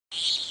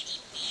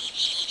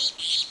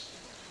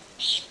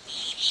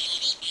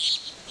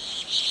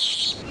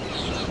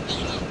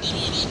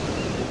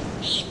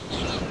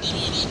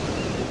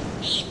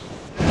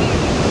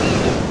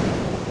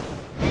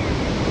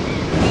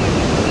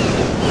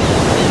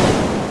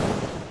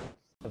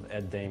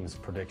Ed Dame's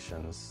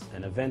predictions,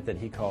 an event that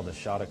he called a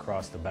shot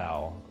across the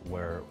bow,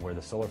 where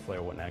the solar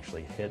flare wouldn't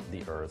actually hit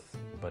the Earth,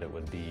 but it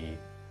would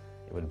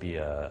be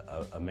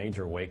a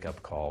major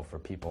wake-up call for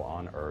people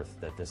on Earth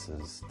that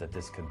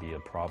this could be a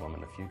problem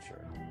in the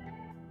future.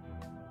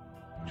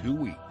 2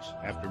 weeks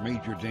after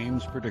Major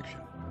Dame's prediction,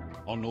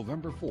 on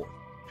November 4th,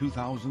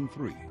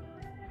 2003,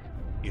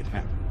 it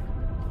happened.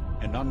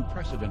 An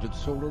unprecedented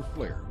solar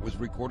flare was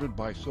recorded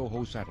by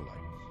SOHO satellites.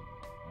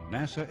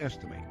 NASA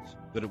estimates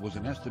that it was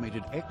an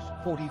estimated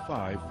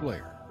X-45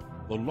 flare,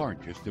 the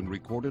largest in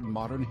recorded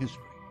modern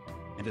history,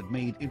 and it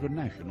made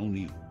international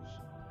news.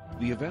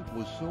 The event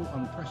was so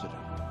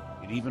unprecedented,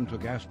 it even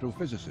took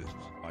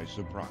astrophysicists by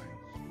surprise.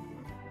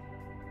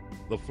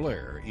 The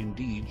flare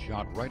indeed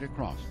shot right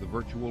across the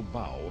virtual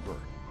bow of Earth,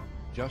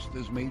 just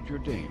as Major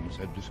Dames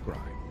had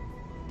described.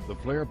 The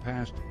flare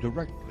passed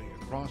directly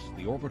across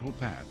the orbital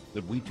path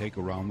that we take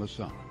around the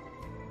Sun.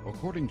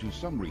 According to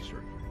some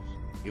researchers,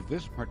 if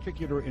this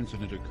particular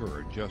incident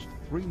occurred just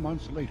 3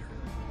 months later,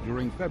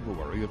 during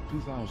February of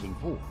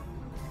 2004,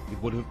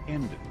 it would have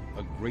ended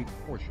a great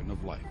portion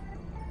of life,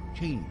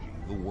 changing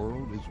the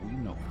world as we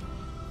know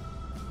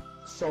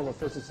it. Solar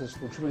physicists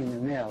were chewing their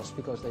nails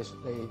because they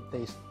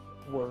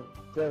were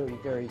very,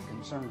 very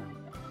concerned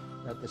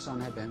that the Sun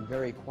had been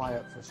very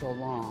quiet for so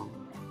long,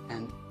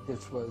 and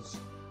this was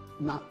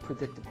not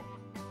predictable.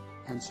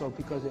 And so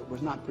because it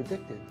was not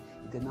predicted,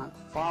 it did not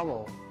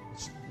follow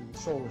the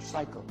solar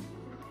cycle,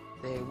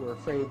 they were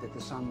afraid that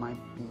the Sun might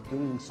be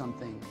doing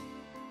something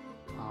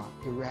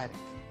erratic.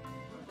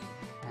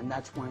 And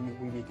that's when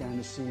we began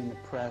to see in the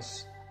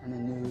press and the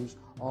news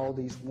all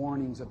these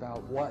warnings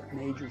about what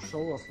major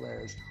solar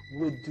flares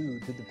would do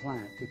to the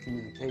planet, to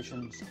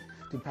communications,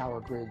 to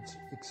power grids,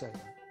 etc.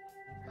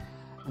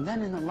 And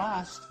then in the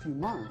last few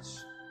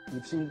months,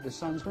 we've seen that the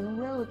Sun's been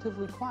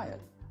relatively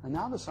quiet. And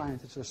now the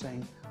scientists are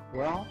saying,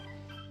 well,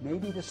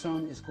 maybe the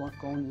Sun is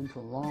going into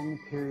a long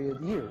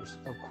period, years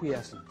of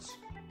quiescence.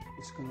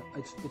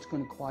 It's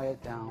going to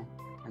quiet down,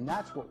 and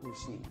that's what we're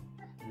seeing.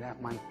 And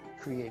that might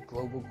create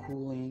global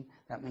cooling.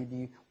 That may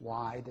be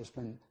why there's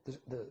been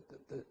the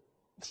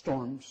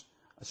storms,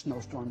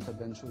 snowstorms have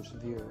been so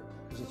severe,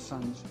 because the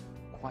Sun's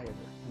quieter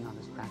and not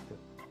as active.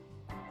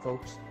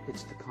 Folks,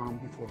 it's the calm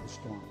before the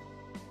storm.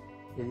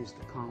 It is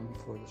the calm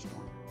before the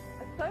storm.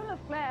 A solar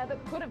flare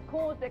that could have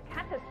caused a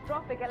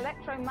catastrophic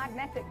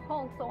electromagnetic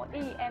pulse, or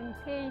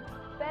EMP,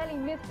 barely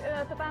missed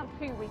Earth about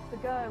 2 weeks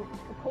ago,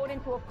 according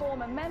to a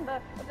former member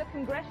of the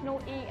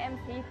Congressional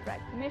EMP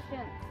Threat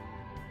Commission.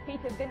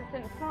 Peter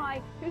Vincent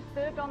Fry, who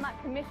served on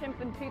that commission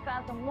from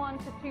 2001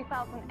 to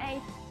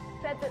 2008,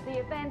 said that the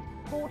event,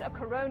 called a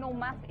coronal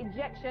mass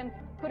ejection,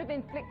 could have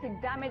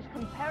inflicted damage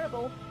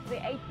comparable to the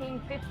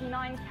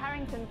 1859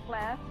 Carrington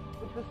flare,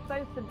 which was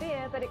so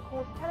severe that it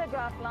caused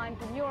telegraph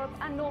lines in Europe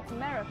and North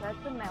America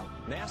to melt.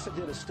 NASA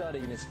did a study,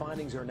 and its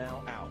findings are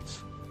now out.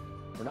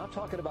 We're not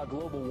talking about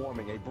global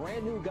warming, a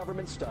brand new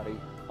government study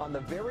on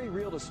the very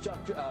real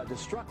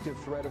destructive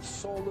threat of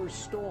solar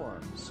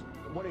storms.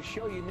 I want to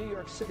show you New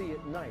York City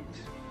at night.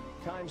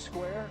 Times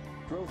Square,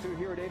 drove through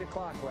here at 8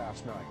 o'clock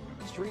last night.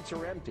 Streets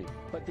are empty,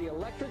 but the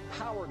electric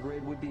power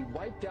grid would be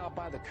wiped out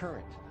by the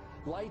current.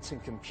 Lights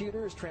and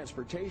computers,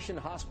 transportation,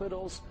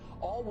 hospitals,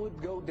 all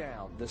would go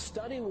down. The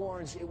study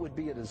warns it would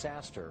be a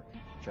disaster.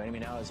 Joining me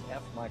now is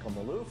F. Michael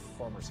Maloof,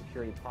 former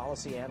security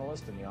policy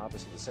analyst in the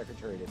Office of the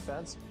Secretary of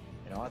Defense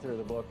and author of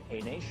the book, A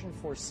Nation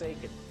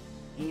Forsaken,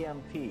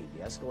 EMP,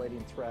 the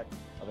Escalating Threat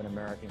of an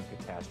American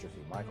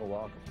Catastrophe. Michael,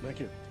 welcome. Thank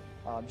you.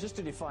 Just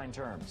to define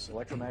terms,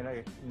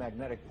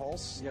 electromagnetic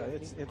pulse? Yeah,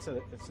 it's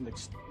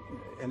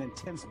an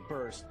intense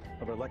burst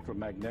of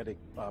electromagnetic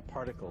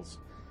particles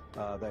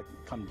that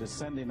come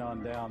descending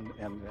on down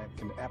and that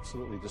can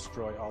absolutely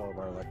destroy all of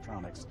our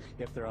electronics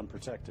if they're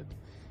unprotected.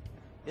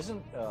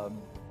 Isn't,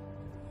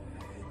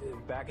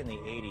 back in the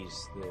 80s,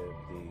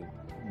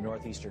 the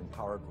northeastern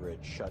power grid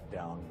shut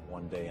down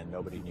one day and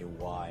nobody knew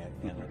why,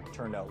 and it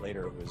turned out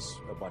later it was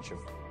a bunch of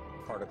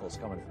particles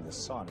coming from the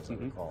Sun, as I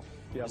recall.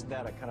 Yeah. Isn't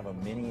that a kind of a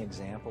mini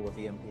example of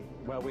EMP?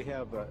 Well, we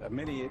have a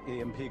mini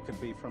EMP could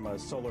be from a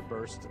solar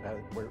burst.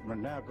 We're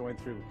now going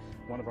through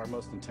one of our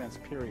most intense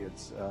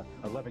periods,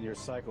 11-year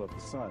cycle of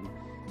the Sun,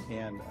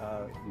 and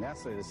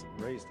NASA has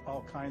raised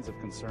all kinds of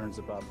concerns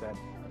about that,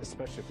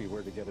 especially if we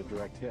were to get a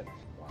direct hit.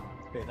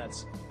 And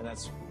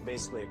that's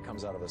basically, it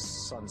comes out of a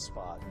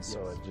sunspot, and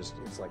so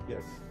it's like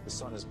the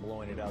Sun is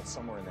blowing it out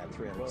somewhere in that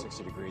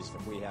 360 degrees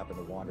if we happen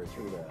to wander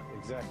through that.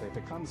 Exactly. If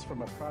it comes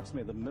from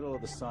approximately the middle of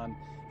the Sun,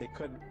 it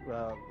could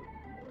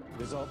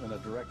result in a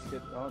direct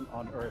hit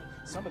on Earth.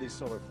 Some of these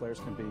solar flares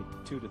can be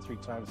 2 to 3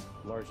 times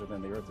larger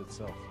than the Earth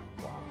itself.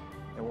 Wow.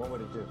 And what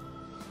would it do?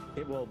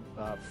 It will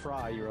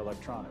fry your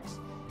electronics.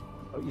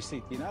 You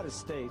see, the United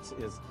States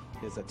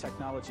is a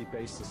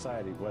technology-based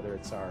society, whether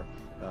it's our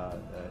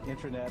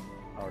internet,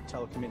 our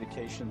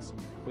telecommunications.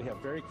 We have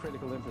very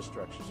critical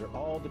infrastructures. They're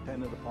all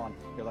dependent upon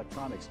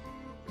electronics.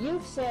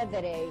 You've said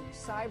that a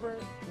cyber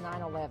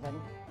 9/11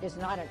 is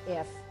not an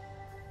if,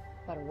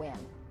 but a when.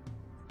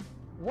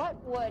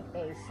 What would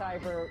a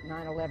cyber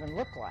 9/11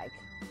 look like,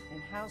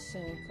 and how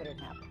soon could it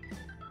happen?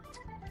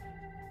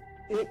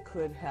 it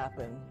could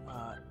happen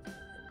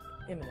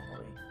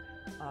imminently.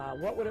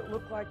 What would it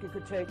look like? It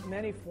could take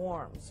many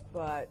forms,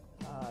 but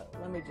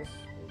let me just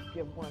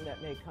give one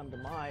that may come to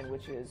mind,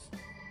 which is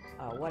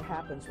what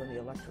happens when the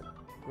electric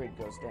grid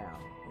goes down.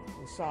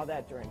 We saw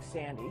that during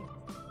Sandy,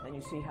 and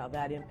you see how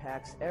that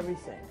impacts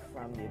everything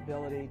from the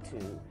ability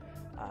to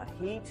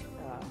heat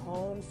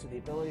homes, to the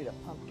ability to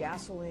pump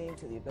gasoline,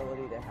 to the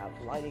ability to have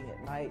lighting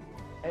at night,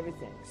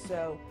 everything.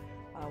 So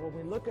when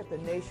we look at the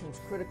nation's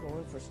critical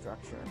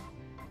infrastructure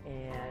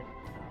and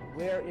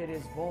where it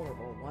is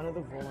vulnerable, one of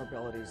the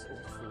vulnerabilities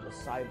is through the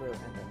cyber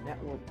and the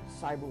network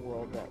cyber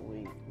world that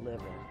we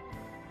live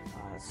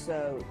in.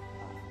 So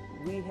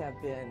we have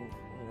been,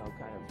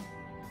 kind of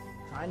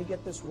trying to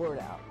get this word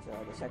out.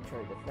 The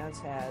Secretary of Defense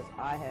has,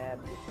 I have,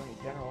 the Attorney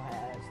General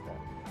has,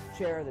 the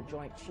Chair of the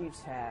Joint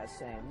Chiefs has,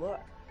 saying, look,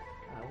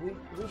 we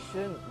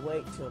shouldn't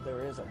wait till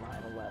there is a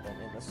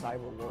 9/11 in the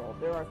cyber world.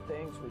 There are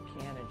things we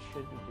can and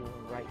should be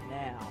doing right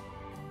now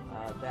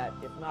that,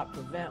 if not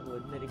prevent,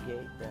 would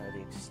mitigate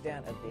the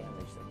extent of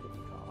damage that could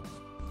be caused.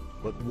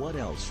 But what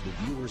else do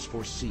viewers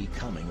foresee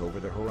coming over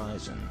the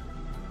horizon?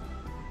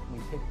 We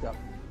picked up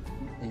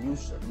the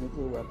use of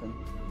nuclear weapon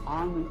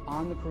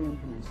on the Korean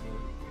Peninsula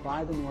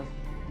by the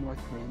North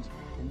Koreans,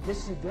 and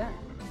this event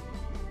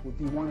would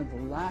be one of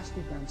the last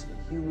events that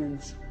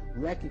humans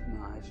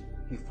recognize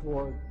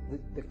before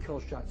the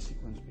kill shot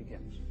sequence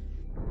begins.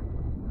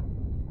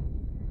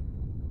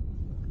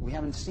 We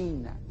haven't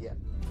seen that yet.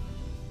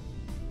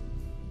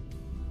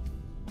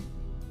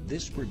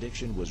 This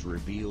prediction was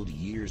revealed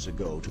years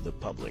ago to the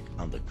public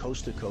on the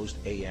Coast to Coast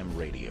AM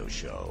radio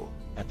show.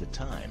 At the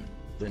time,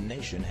 the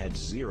nation had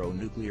zero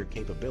nuclear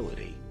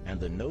capability, and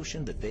the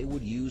notion that they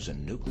would use a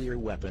nuclear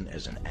weapon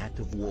as an act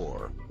of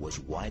war was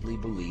widely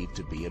believed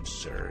to be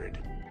absurd.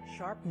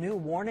 Sharp new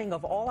warning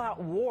of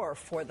all-out war.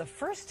 For the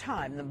first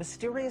time, the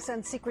mysterious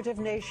and secretive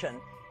nation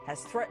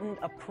has threatened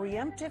a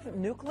preemptive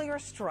nuclear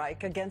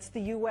strike against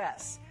the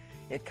U.S.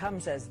 It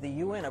comes as the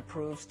UN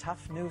approves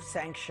tough new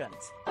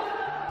sanctions.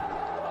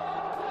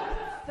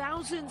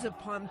 Thousands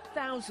upon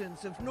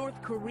thousands of North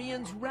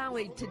Koreans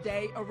rallied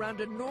today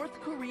around a North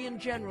Korean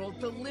general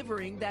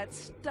delivering that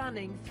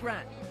stunning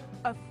threat.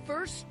 A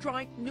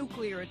first-strike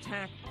nuclear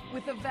attack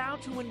with a vow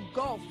to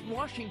engulf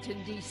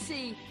Washington,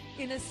 D.C.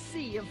 in a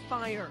sea of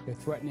fire. They're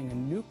threatening a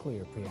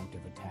nuclear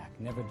preemptive attack.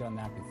 Never done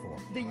that before.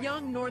 The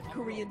young North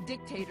Korean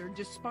dictator,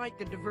 despite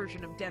the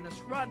diversion of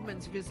Dennis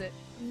Rodman's visit,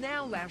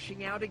 now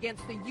lashing out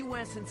against the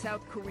U.S. and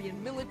South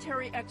Korean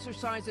military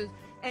exercises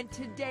and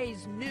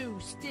today's new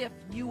stiff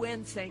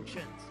UN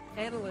sanctions.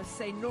 Analysts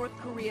say North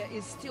Korea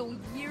is still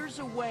years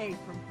away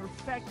from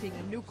perfecting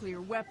a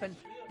nuclear weapon,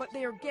 but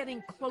they are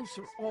getting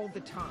closer all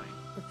the time.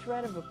 The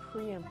threat of a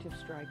preemptive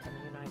strike on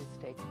the United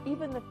States,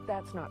 even if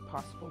that's not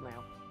possible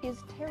now, is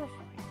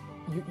terrifying.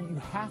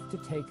 You have to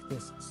take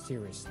this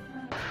seriously.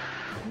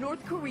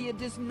 North Korea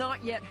does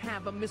not yet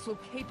have a missile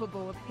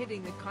capable of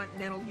hitting the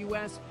continental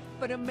U.S.,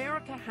 but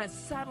America has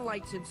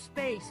satellites in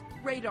space,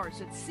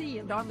 radars at sea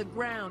and on the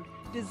ground,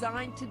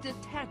 designed to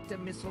detect a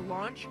missile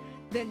launch.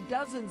 Then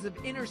dozens of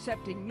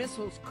intercepting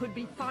missiles could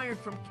be fired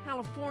from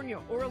California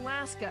or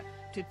Alaska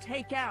to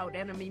take out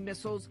enemy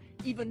missiles,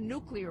 even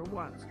nuclear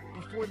ones,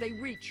 before they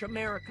reach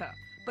America.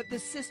 But the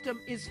system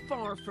is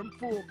far from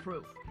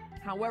foolproof.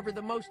 However,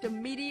 the most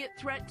immediate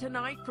threat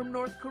tonight from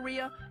North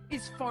Korea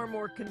is far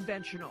more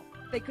conventional.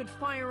 They could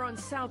fire on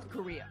South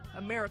Korea,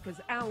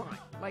 America's ally,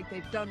 like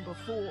they've done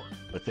before.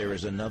 But there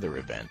is another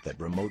event that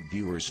remote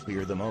viewers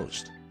fear the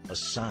most, a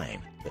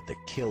sign that the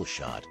kill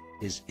shot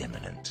is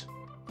imminent.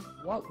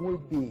 What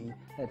would be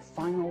that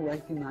final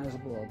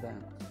recognizable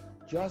event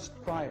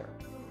just prior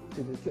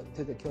to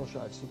the kill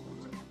shot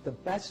sequence? The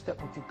best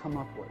that we could come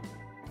up with,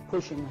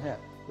 pushing ahead,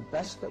 the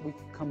best that we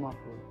could come up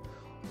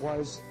with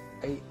was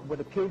what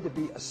appeared to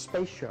be a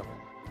space shuttle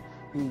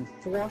being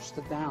forced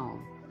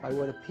down by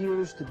what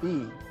appears to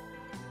be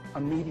a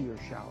meteor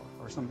shower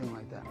or something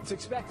like that. It's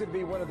expected to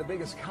be one of the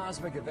biggest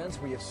cosmic events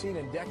we have seen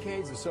in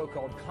decades, the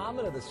so-called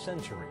comet of the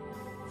century.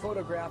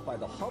 Photographed by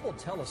the Hubble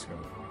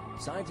telescope,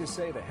 scientists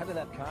say the head of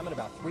that comet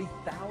about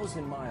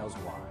 3,000 miles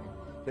wide,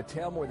 the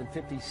tail more than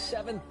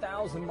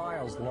 57,000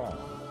 miles long.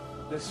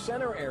 The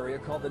center area,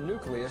 called the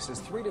nucleus, is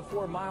 3 to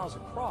 4 miles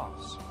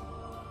across.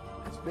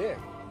 That's big.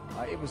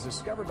 It was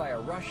discovered by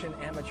a Russian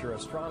amateur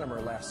astronomer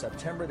last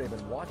September. They've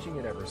been watching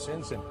it ever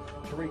since, and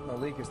Tariq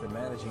Malik is the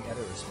managing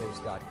editor of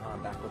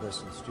Space.com, back with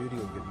us in the studio.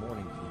 Good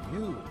morning to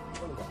you.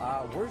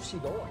 Where's she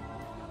going?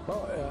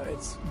 Well,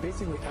 it's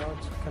basically out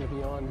kind of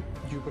beyond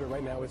Jupiter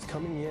right now. It's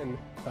coming in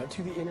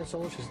to the inner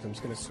solar system. It's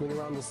going to swing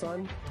around the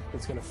sun.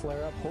 It's going to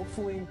flare up,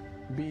 hopefully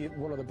be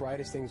one of the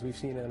brightest things we've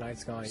seen in the night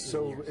sky.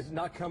 So it's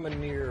not coming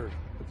near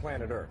the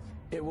planet Earth?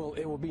 It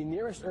will be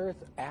nearest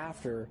Earth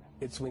after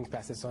it swings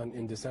past the sun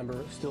in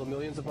December. Still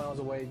millions of miles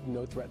away,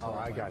 no threat to our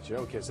I got you.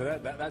 Okay, so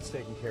that's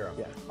taken care of.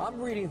 Yeah.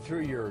 I'm reading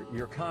through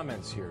your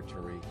comments here,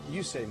 Tariq.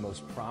 You say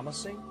most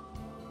promising,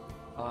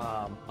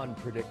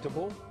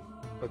 unpredictable,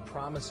 But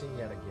promising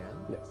yet again?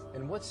 Yes.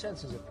 In what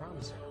sense is it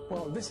promising?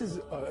 Well, this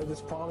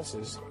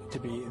promises to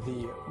be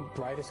the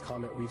brightest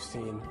comet we've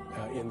seen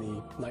in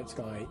the night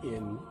sky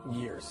in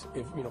years,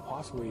 if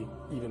possibly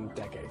even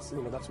decades.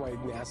 That's why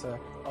NASA,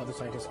 other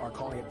scientists are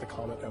calling it the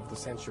comet of the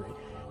century.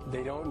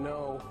 They don't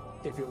know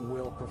if it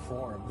will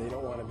perform. They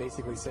don't want to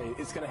basically say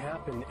it's going to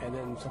happen, and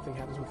then something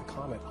happens with the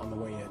comet on the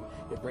way in.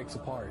 It breaks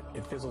apart.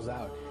 It fizzles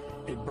out.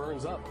 It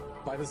burns up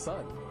by the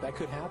sun. That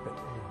could happen.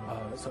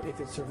 So if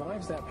it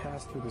survives that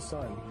pass through the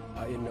sun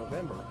in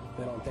November,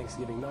 then on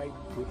Thanksgiving night,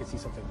 we could see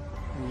something.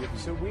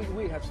 So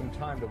we have some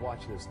time to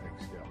watch this thing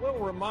still. We'll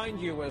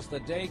remind you as the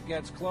date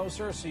gets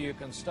closer so you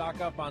can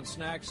stock up on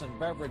snacks and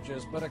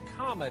beverages, but a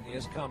comet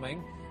is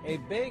coming. A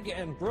big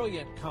and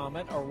brilliant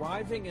comet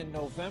arriving in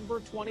November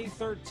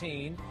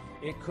 2013.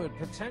 It could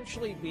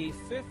potentially be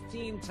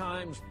 15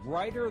 times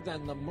brighter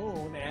than the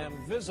moon and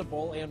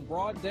visible in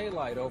broad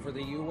daylight over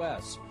the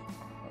U.S.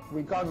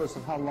 Regardless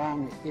of how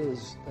long it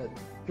is, that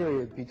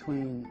period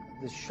between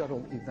this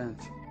shuttle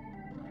event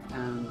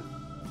and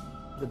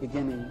the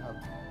beginning of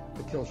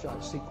the kill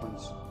shot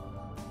sequence,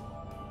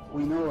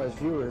 we know as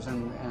viewers,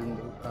 and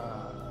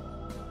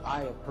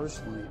I have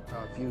personally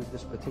viewed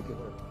this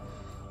particular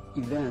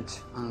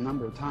event on a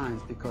number of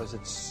times because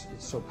it's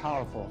so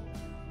powerful,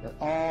 that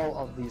all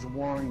of these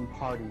warring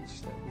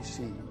parties that we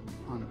see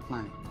on the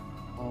planet,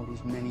 all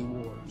these many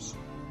wars,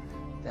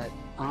 that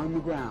on the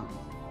ground,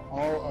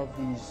 all of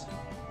these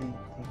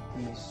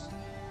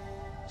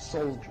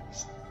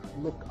soldiers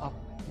look up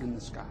in the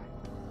sky.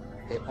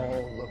 They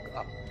all look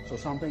up. So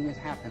something is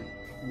happening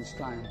in the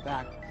sky. In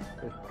fact,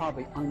 there's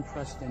probably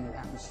unprecedented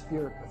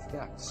atmospheric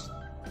effects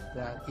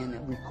that in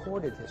a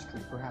recorded history,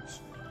 perhaps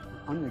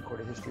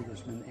unrecorded history,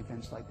 there's been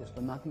events like this,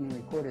 but nothing in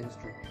recorded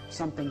history.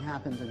 Something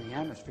happens in the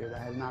atmosphere that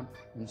has not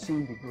been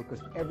seen before,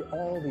 because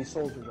all these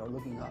soldiers are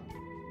looking up,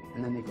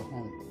 and then they go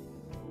home.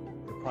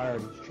 Their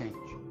priorities change.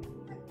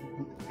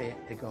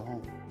 They go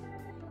home.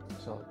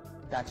 So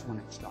that's when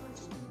it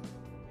starts.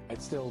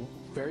 It's still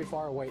very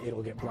far away.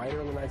 It'll get brighter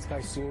in the night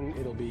sky soon.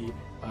 It'll be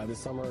this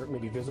summer,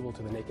 maybe visible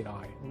to the naked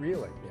eye.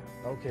 Really?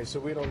 Yeah. Okay, so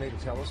we don't need a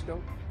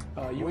telescope?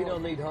 We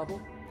don't need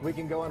Hubble? We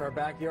can go in our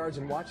backyards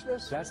and watch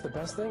this? That's the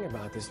best thing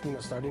about this.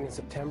 Starting in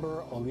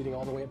September, leading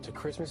all the way up to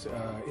Christmas,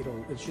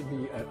 it should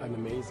be an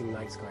amazing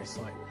night sky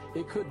sight.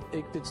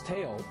 Its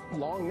tail,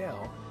 long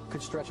now,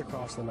 could stretch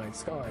across the night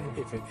sky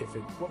if it.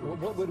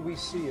 What would we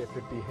see if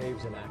it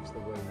behaves and acts the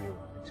way you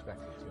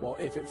expect it to? Well,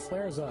 if it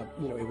flares up,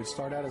 it would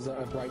start out as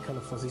a bright kind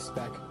of fuzzy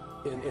speck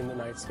in the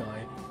night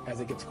sky.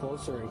 As it gets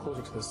closer and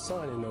closer to the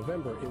sun in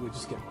November, it would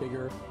just get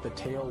bigger. The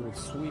tail would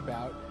sweep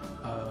out,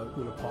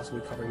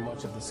 possibly covering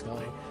much of the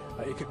sky.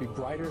 It could be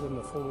brighter than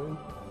the full moon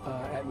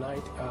at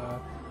night,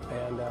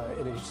 and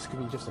it could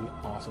be just an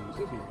awesome. It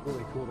could be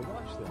really cool to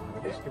watch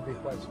then. This could be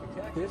quite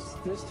spectacular.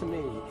 This to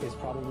me is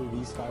probably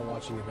the sky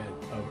watching event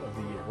of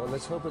the year. Well,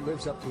 let's hope it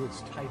lives up to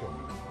its title.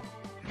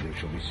 And there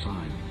shall be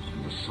signs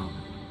in the sun,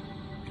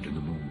 and in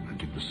the moon,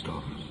 and in the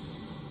stars,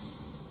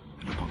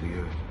 and upon the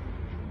earth,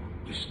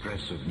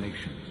 distress of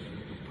nations,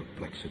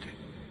 perplexity,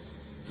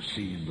 the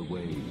sea and the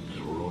waves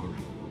roaring.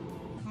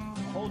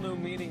 Whole new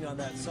meaning on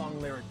that song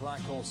lyric,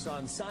 Black Hole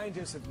Sun.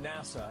 Scientists at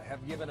NASA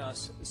have given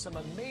us some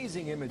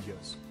amazing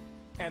images,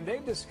 and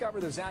they've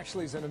discovered there's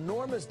actually an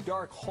enormous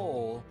dark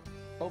hole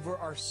over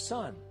our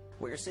sun.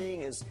 What you're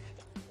seeing is,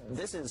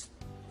 this is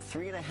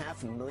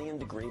 3.5 million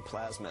degree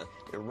plasma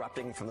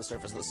erupting from the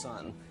surface of the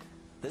sun.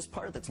 This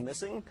part that's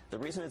missing, the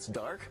reason it's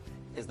dark,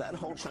 is that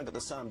whole chunk of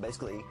the sun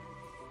basically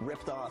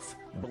ripped off,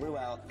 blew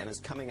out, and is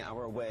coming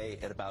our way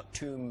at about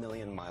 2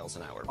 million miles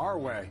an hour. Our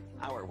way?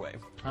 Our way.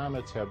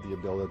 Comets have the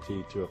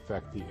ability to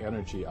affect the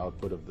energy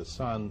output of the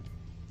sun.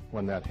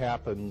 When that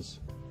happens,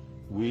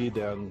 we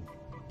then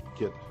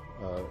get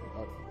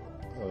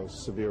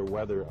severe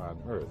weather on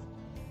Earth.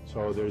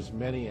 So there's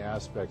many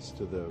aspects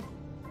to the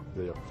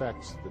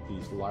effects that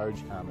these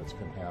large comets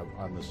can have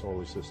on the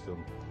solar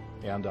system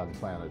and on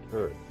planet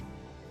Earth.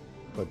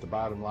 But the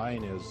bottom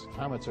line is,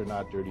 comets are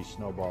not dirty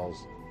snowballs.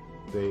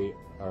 They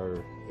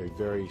are a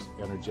very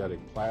energetic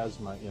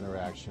plasma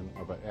interaction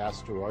of an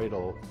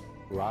asteroidal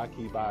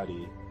rocky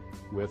body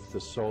with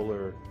the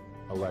solar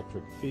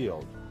electric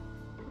field.